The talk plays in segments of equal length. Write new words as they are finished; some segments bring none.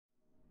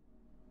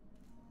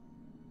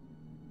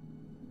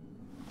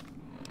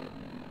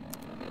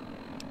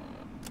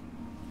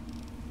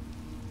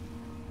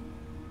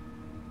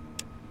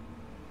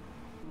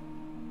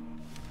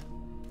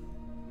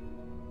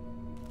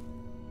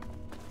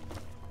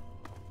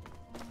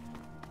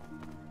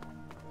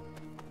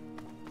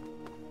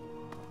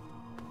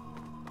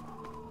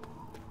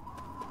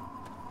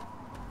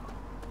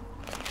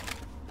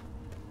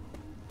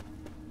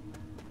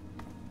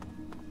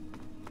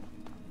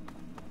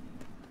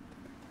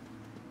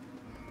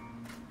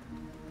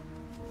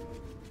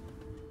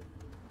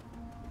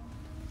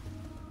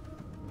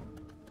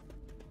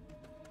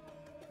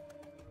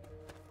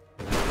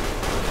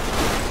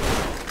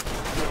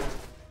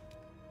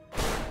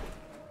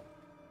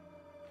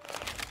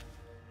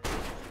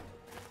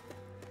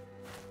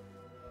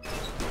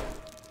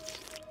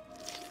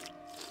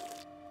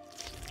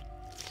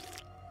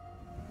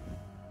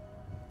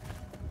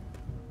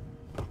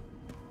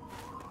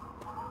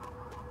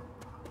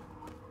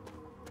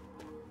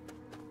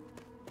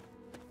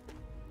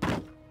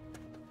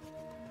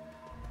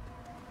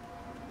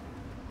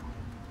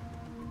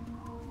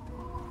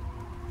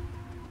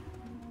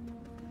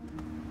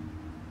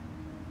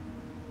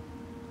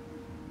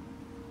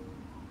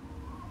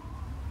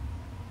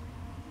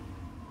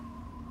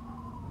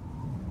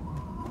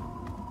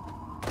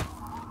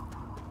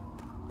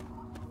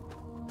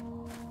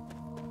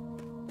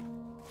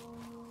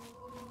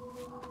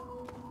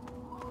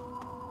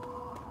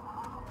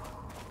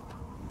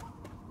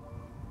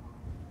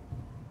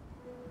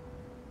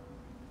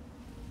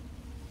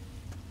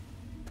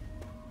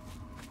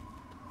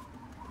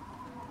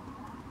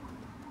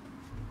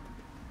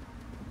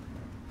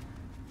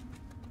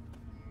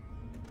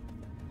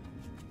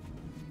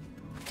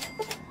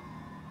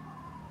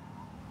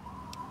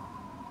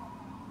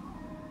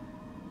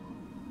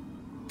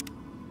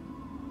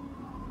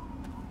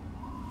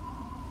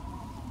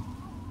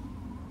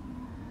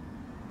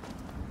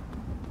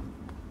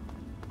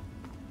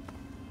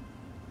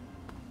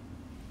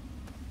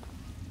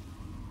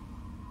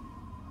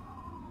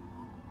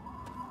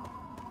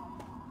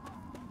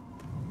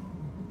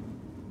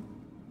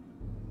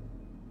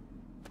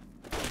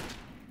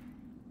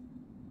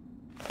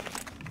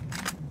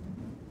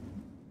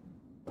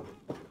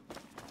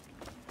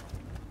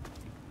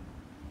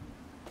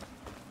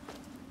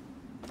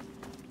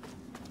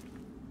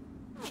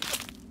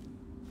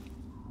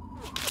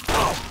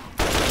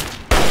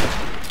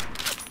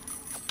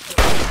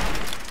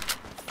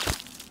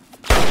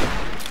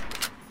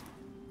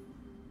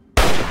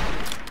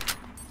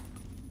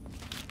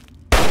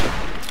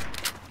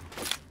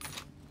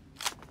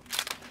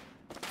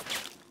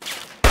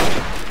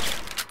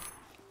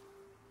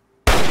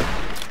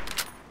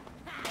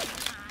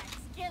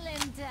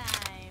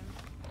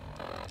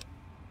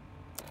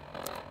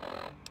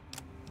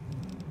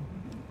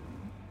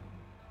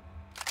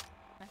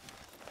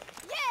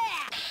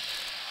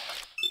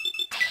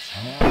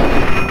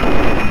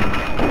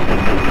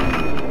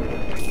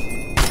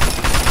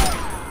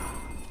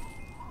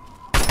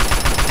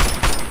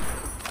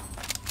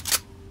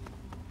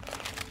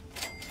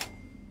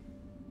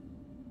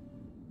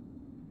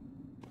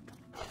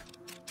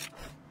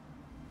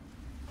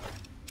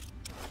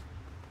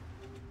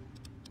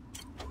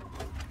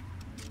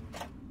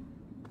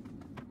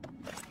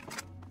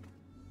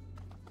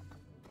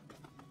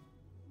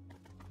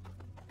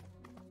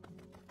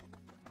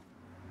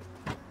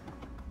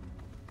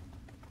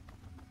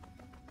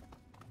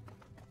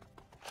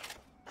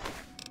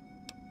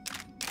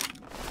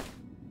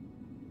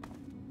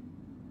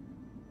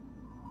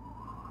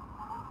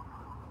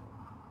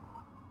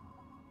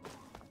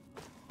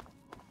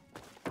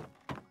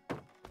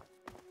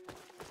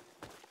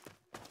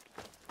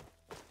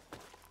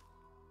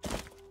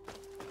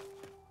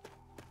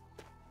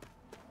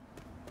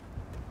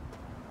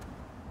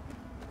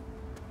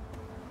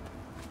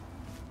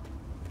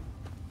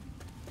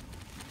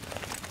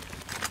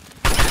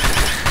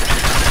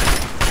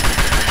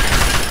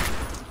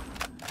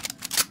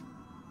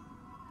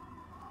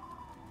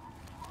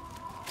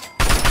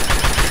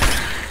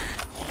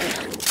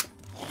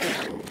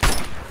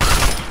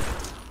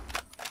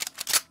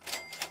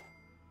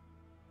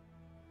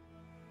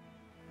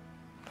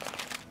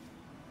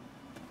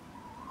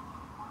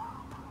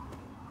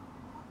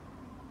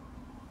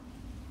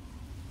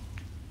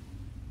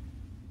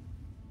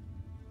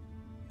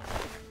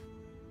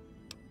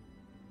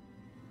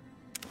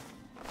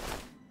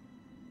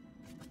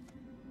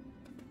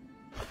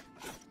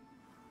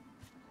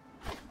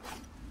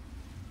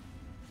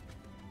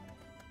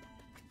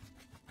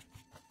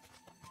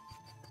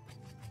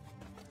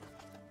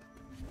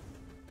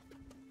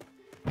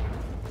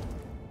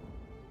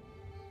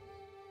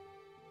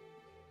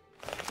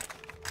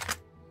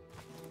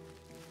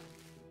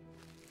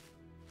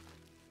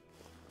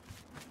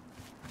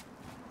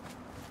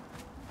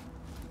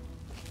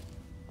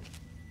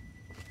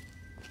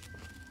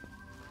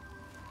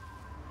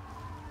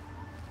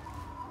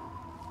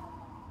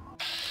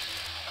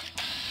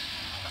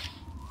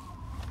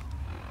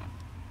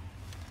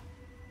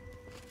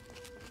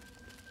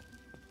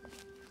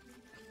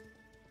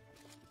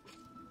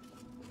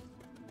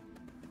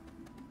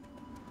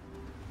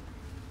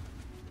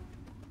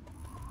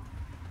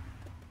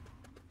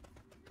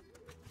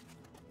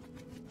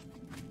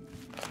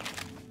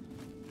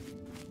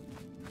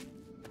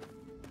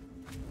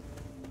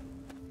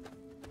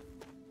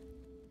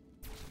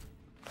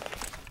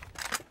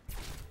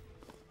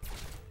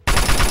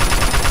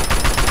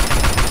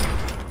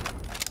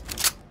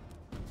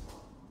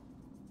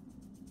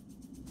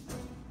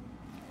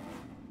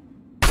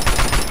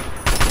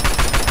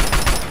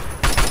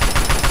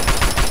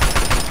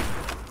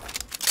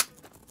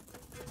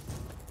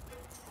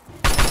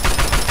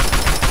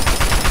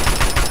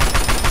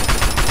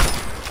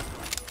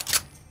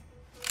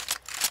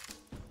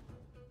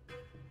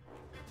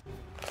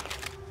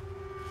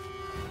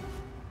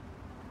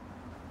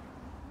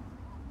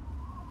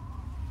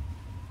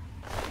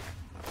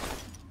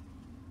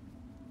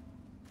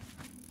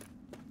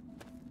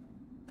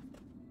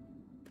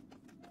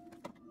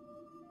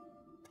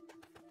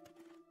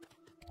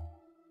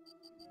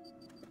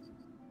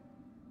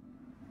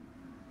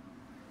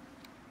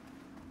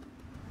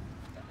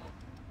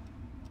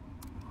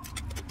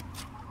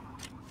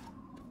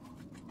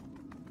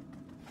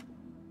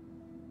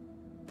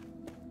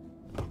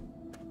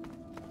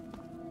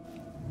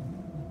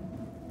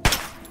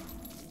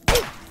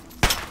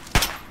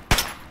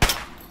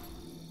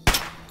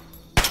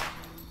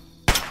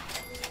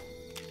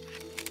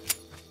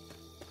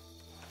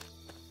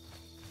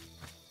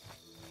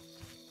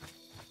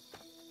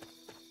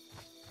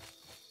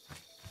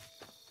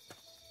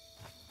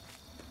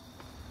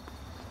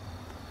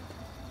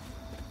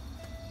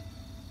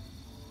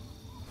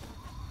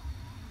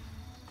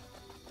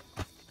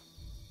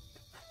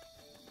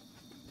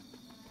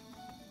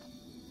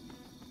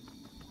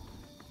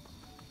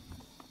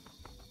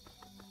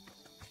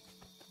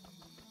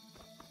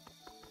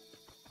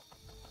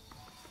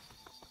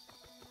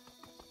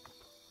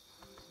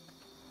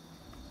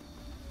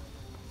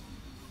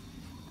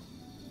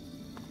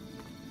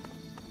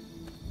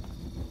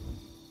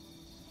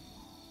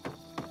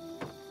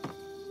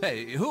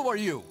Hey, who are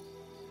you?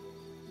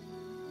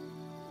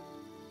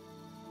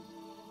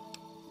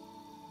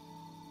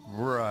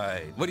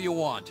 Right. What do you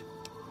want?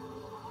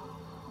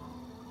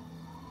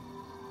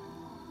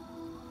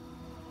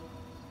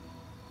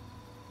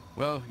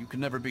 Well, you can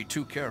never be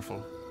too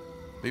careful.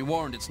 Be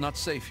warned, it's not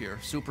safe here.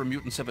 Super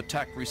mutants have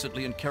attacked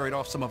recently and carried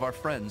off some of our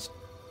friends.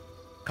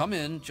 Come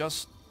in,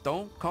 just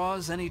don't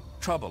cause any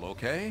trouble,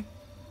 okay?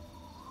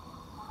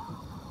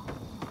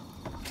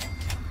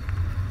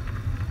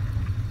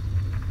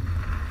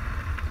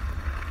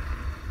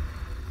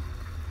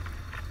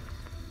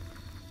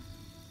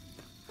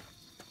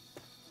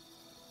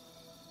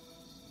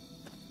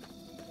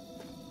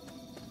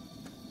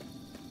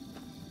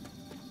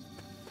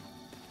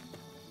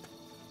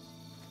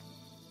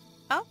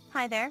 Oh,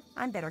 hi there.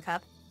 I'm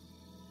Bittercup.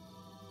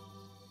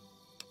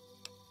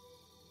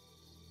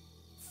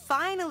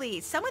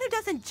 Finally, someone who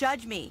doesn't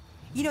judge me.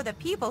 You know, the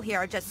people here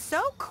are just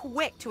so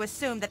quick to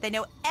assume that they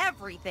know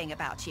everything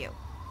about you.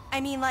 I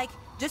mean, like,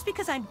 just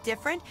because I'm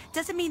different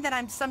doesn't mean that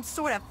I'm some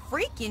sort of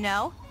freak, you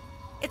know?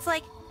 It's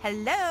like,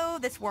 hello,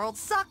 this world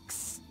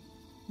sucks.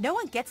 No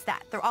one gets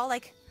that. They're all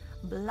like,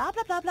 blah,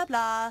 blah, blah, blah,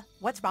 blah.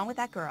 What's wrong with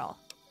that girl?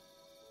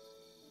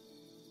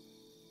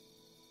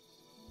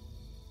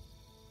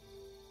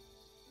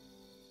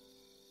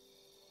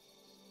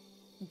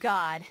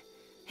 God,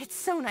 it's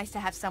so nice to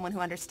have someone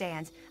who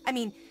understands. I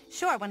mean,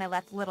 sure, when I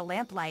left Little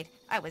Lamplight,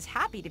 I was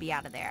happy to be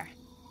out of there.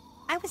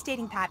 I was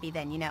dating Pappy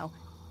then, you know.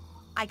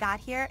 I got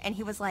here and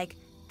he was like,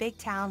 big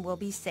town will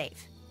be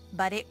safe.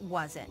 But it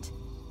wasn't.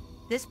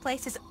 This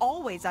place is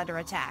always under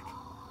attack.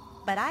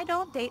 But I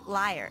don't date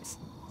liars.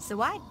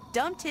 So I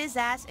dumped his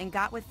ass and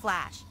got with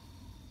Flash.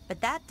 But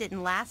that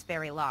didn't last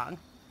very long.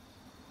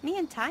 Me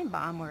and Time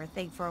Bomb were a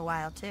thing for a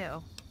while,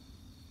 too.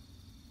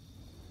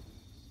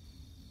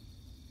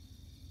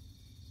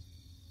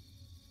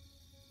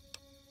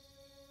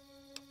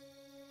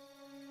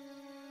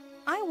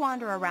 I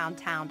wander around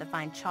town to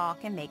find chalk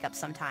and makeup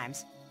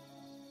sometimes.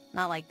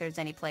 Not like there's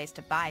any place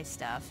to buy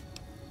stuff.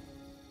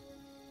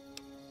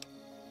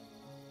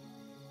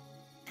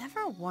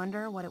 Ever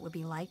wonder what it would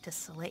be like to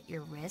slit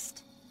your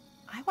wrist?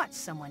 I watched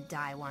someone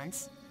die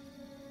once.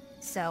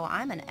 So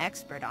I'm an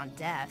expert on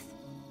death.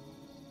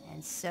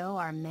 And so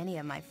are many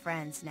of my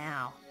friends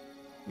now.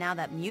 Now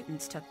that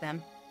mutants took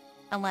them.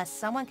 Unless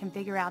someone can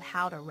figure out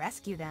how to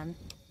rescue them.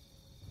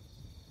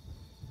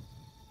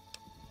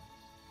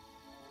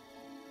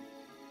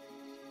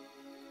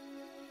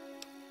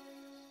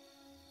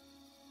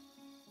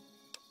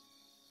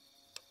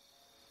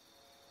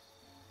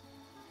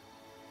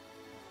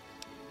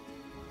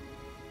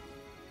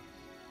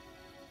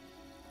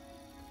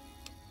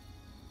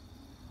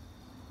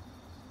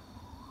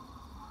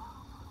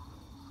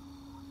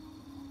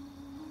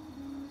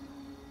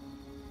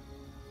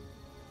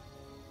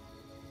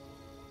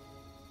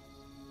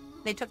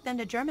 They took them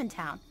to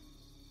Germantown.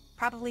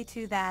 Probably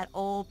to that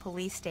old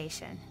police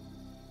station.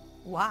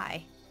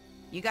 Why?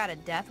 You got a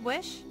death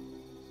wish?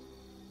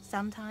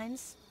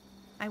 Sometimes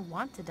I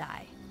want to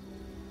die.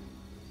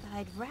 But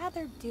I'd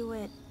rather do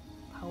it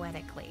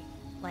poetically.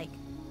 Like,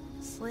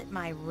 slit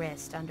my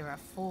wrist under a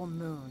full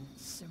moon,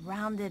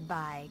 surrounded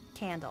by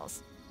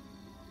candles.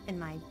 In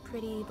my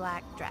pretty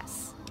black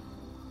dress.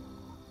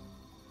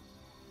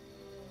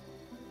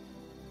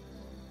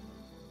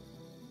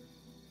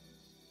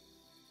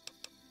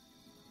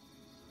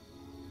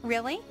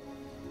 Really?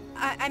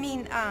 I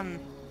mean,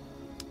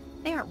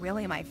 they aren't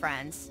really my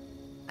friends.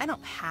 I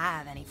don't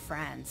have any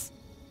friends.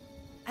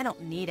 I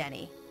don't need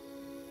any.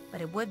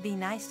 But it would be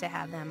nice to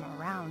have them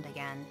around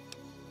again.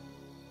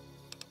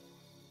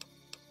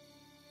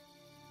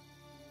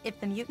 If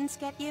the mutants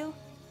get you,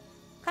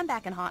 come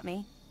back and haunt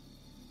me.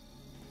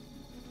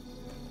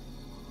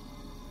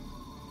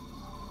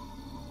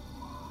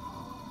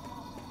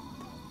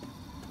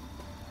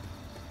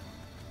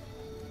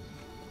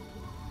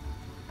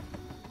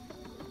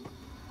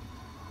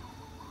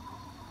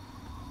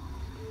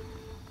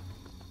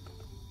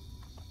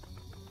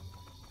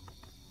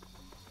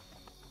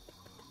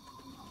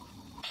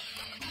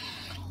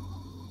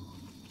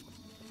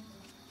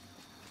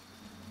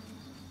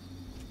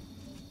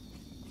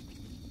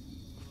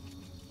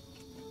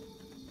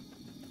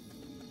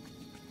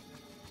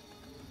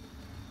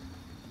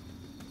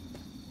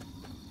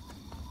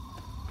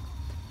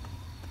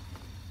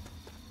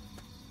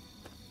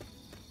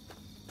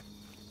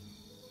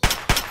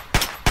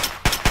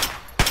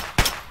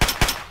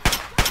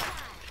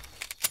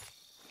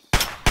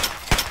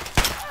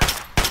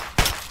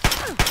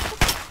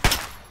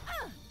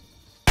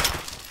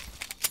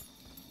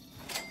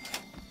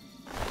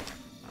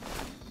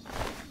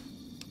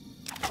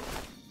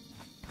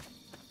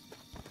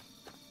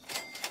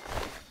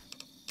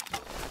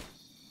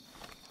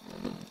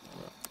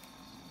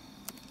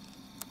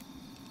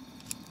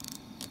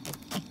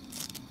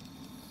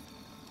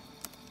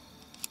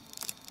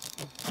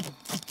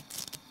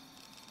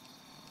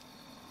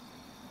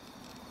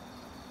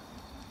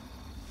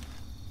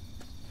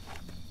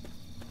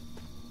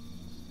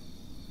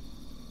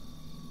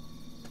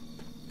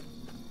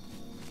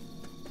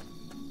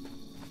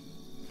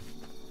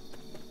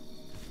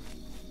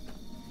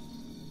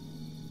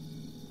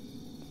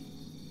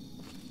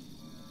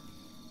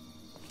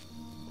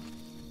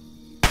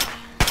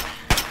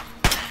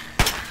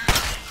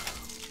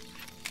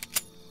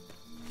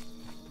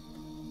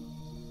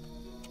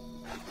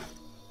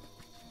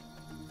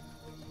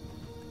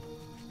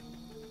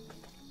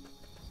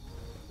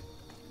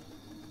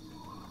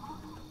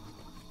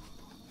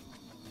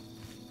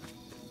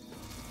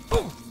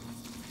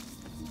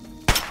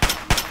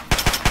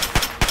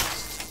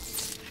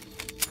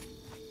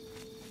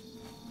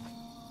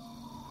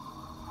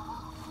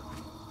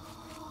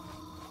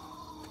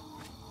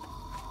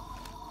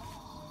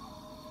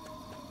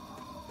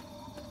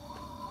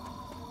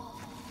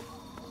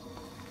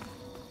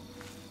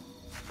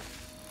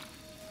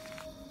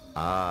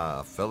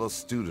 Ah, a fellow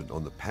student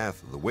on the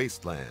path of the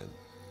wasteland.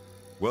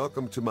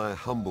 Welcome to my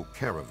humble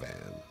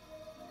caravan.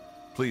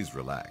 Please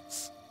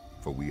relax,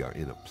 for we are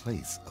in a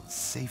place of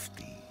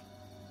safety.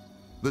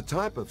 The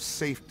type of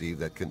safety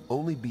that can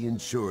only be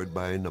ensured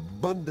by an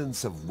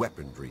abundance of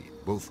weaponry,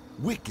 both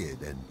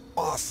wicked and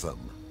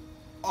awesome,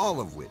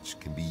 all of which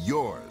can be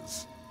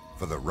yours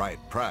for the right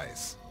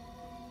price.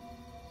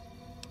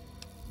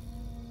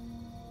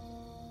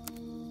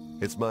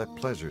 It's my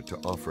pleasure to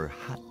offer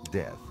hot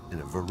death in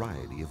a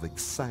variety of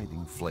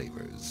exciting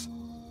flavors.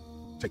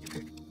 Take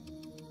your pick.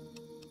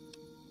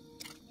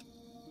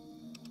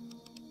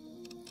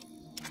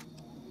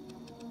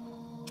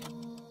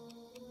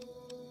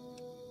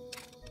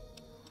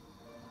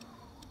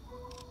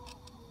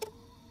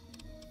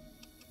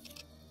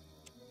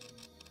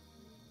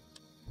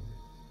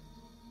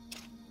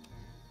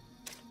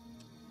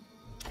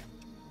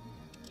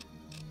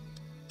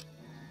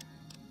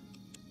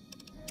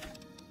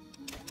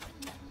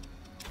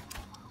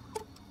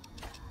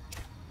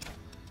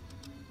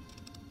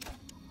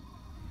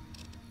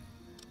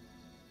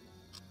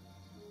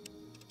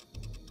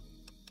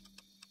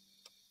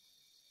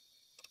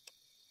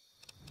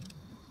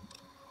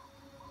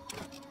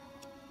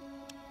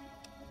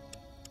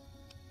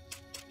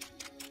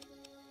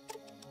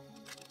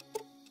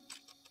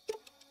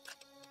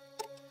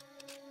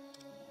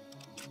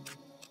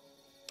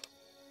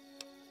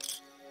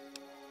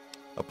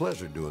 A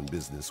pleasure doing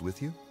business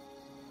with you.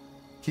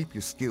 Keep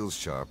your skills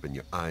sharp and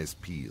your eyes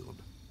peeled,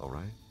 all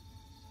right?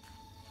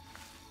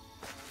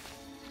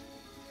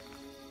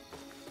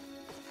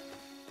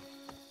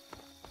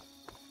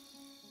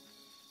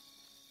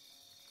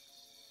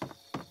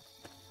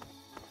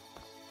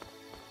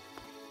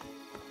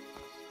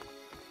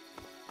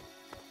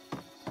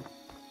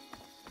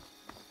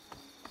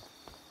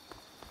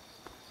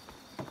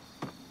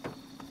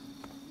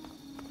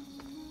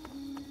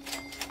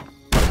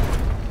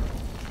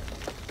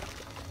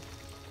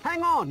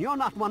 Hang on, you're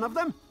not one of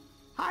them.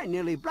 I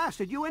nearly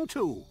blasted you in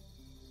two.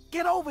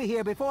 Get over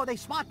here before they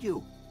spot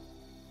you.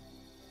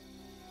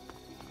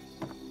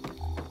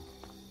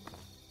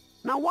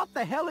 Now what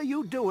the hell are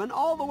you doing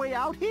all the way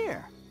out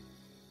here?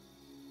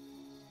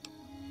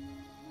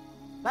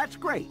 That's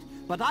great,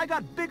 but I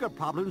got bigger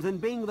problems than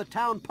being the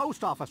town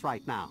post office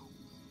right now.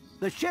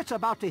 The shit's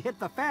about to hit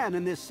the fan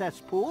in this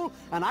cesspool,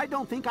 and I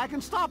don't think I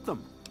can stop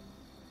them.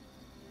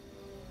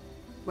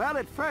 Well,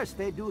 at first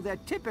they do their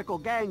typical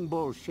gang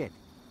bullshit.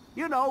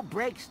 You know,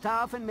 break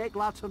stuff and make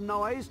lots of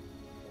noise,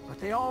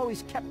 but they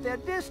always kept their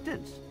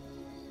distance.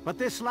 But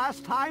this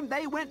last time,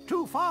 they went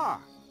too far.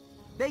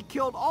 They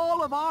killed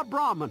all of our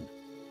Brahmin.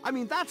 I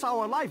mean, that's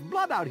our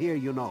lifeblood out here,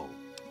 you know.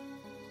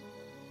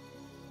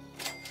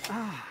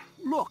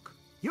 Look,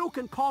 you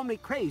can call me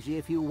crazy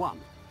if you want,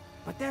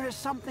 but there is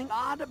something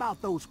odd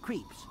about those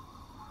creeps.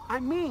 I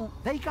mean,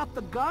 they got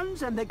the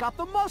guns and they got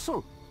the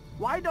muscle.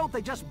 Why don't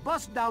they just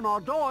bust down our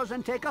doors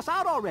and take us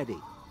out already?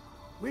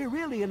 We're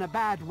really in a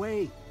bad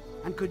way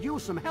and could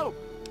use some help.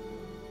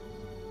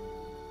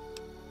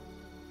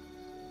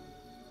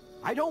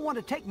 I don't want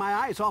to take my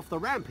eyes off the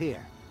ramp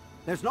here.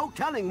 There's no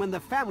telling when the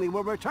family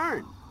will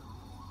return.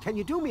 Can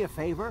you do me a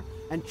favor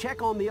and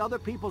check on the other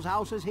people's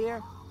houses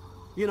here?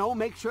 You know,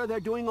 make sure they're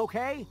doing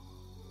okay?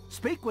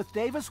 Speak with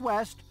Davis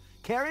West,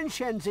 Karen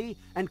Shenzi,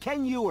 and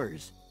Ken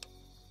Ewers.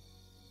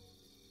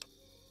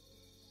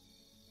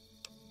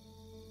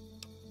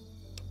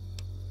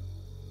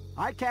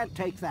 I can't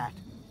take that.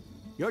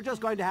 You're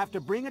just going to have to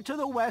bring it to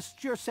the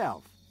West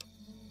yourself.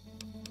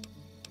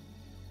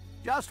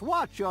 Just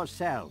watch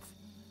yourself.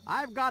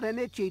 I've got an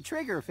itchy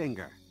trigger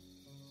finger.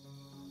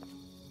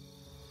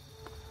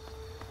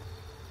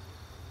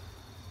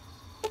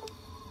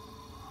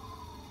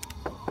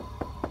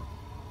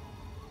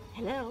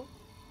 Hello?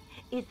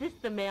 Is this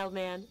the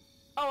mailman?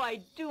 Oh,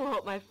 I do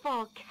hope my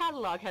fall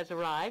catalog has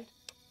arrived.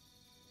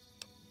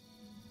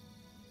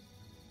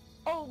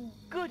 Oh,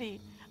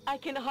 goody. I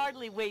can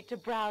hardly wait to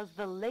browse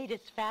the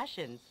latest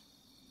fashions.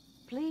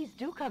 Please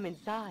do come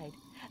inside.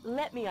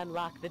 Let me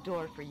unlock the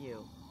door for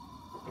you.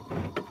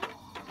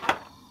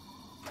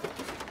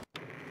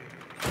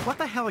 What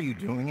the hell are you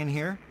doing in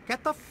here?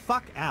 Get the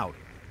fuck out.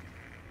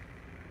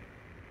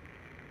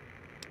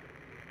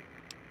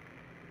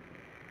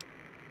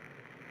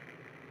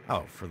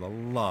 Oh, for the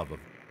love of...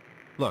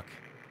 Look,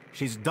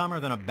 she's dumber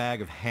than a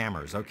bag of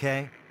hammers,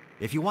 okay?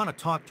 If you want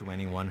to talk to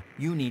anyone,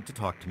 you need to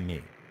talk to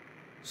me.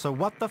 So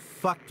what the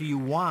fuck do you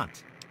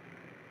want?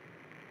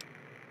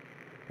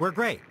 We're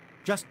great,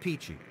 just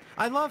peachy.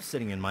 I love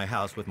sitting in my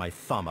house with my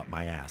thumb up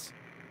my ass.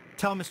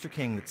 Tell Mr.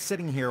 King that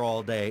sitting here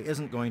all day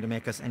isn't going to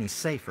make us any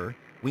safer.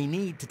 We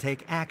need to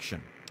take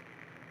action.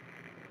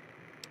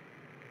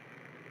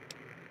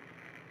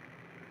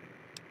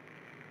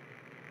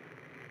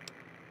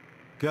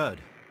 Good.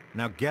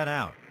 Now get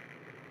out.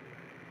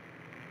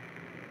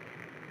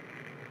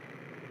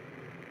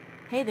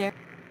 Hey there.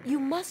 You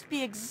must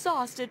be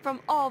exhausted from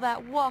all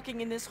that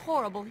walking in this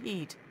horrible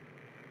heat.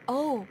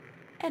 Oh,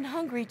 and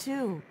hungry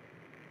too.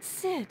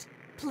 Sit,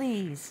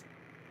 please.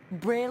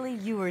 Braley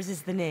Ewers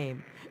is the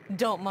name.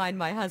 Don't mind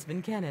my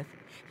husband, Kenneth.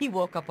 He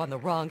woke up on the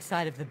wrong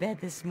side of the bed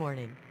this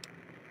morning.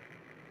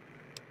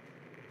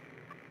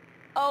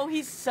 Oh,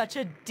 he's such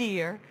a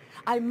dear.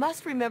 I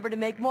must remember to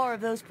make more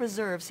of those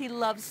preserves he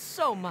loves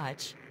so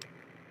much.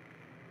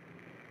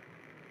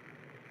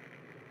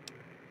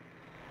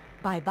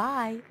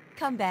 Bye-bye.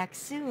 Come back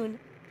soon.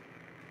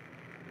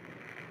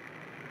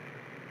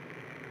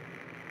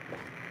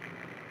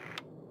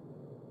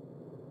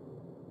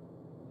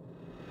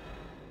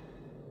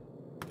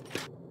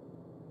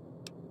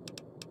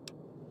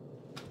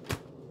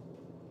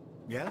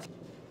 Yes?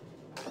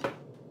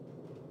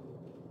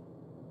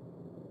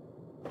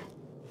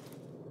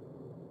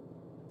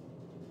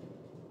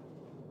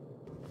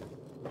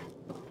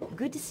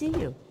 Good to see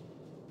you.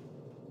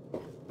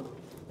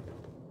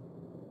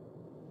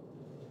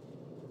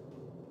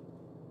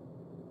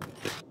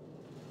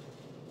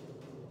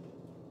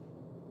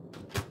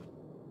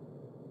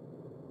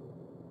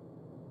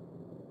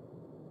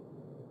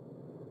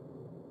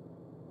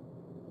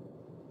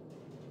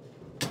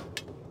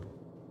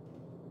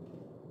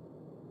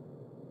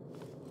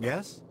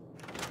 Yes?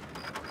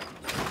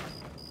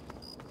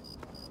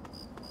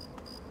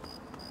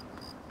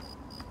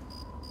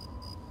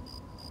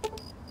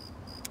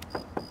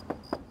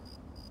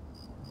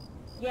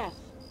 Yes.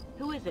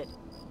 Who is it?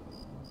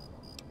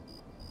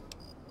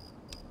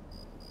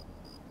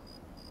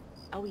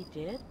 Oh, he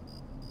did?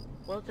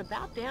 Well, it's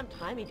about damn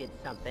time he did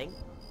something.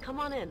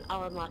 Come on in.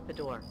 I'll unlock the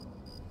door.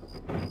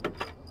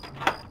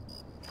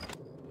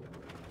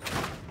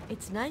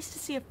 It's nice to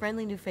see a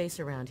friendly new face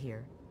around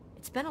here.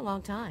 It's been a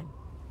long time.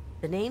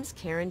 The name's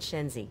Karen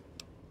Shenzi.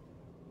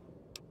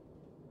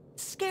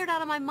 Scared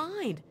out of my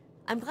mind.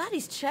 I'm glad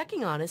he's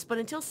checking on us, but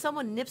until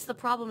someone nips the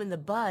problem in the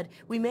bud,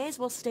 we may as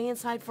well stay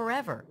inside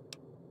forever.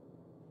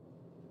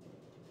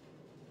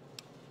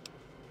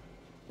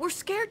 We're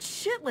scared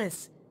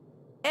shitless.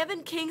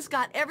 Evan King's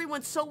got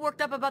everyone so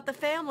worked up about the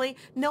family,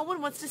 no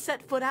one wants to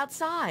set foot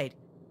outside.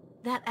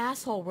 That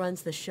asshole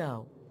runs the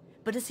show.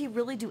 But does he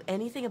really do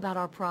anything about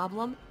our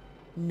problem?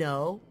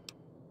 No.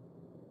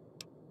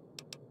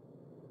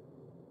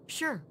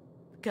 Sure,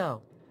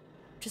 go.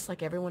 Just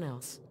like everyone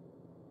else.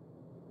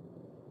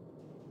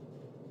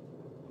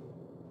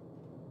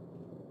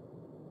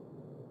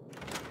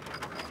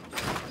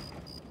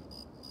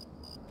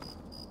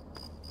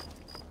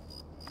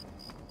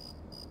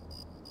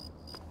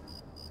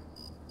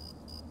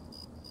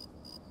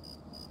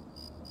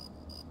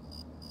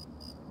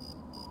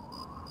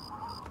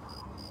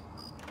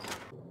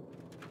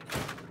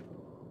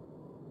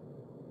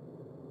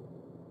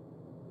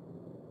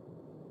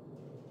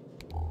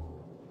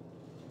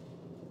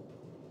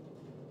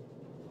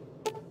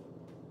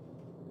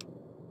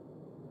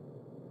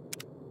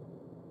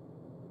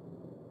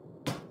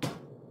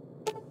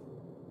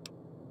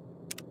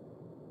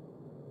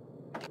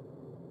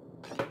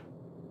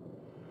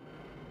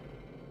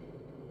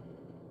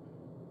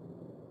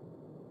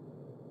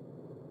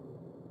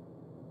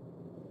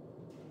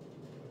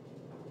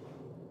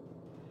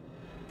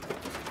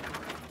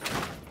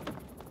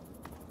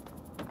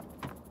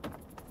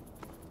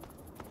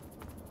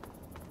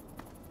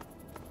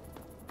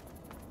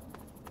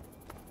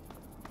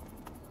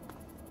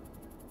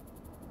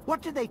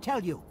 What did they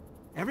tell you?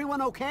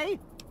 Everyone okay?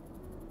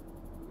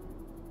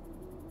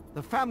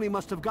 The family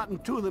must have gotten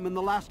to them in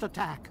the last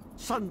attack.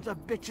 Sons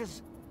of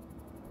bitches.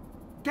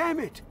 Damn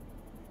it!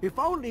 If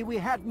only we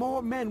had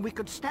more men, we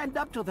could stand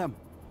up to them.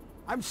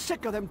 I'm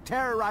sick of them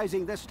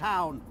terrorizing this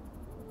town.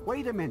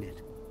 Wait a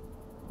minute.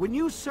 When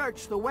you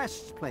searched the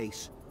West's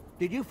place,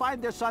 did you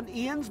find their son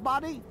Ian's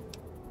body?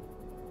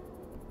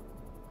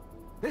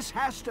 This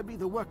has to be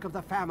the work of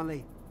the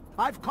family.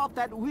 I've caught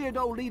that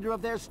weirdo leader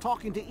of theirs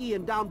talking to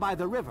Ian down by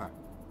the river.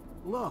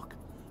 Look,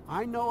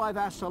 I know I've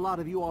asked a lot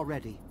of you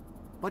already,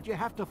 but you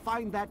have to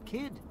find that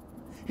kid.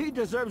 He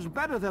deserves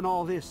better than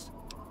all this.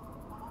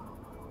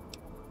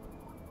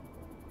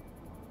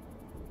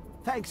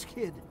 Thanks,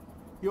 kid.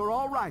 You're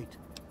all right.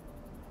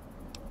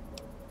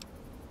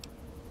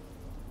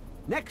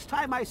 Next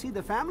time I see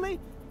the family,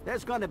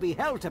 there's gonna be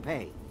hell to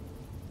pay.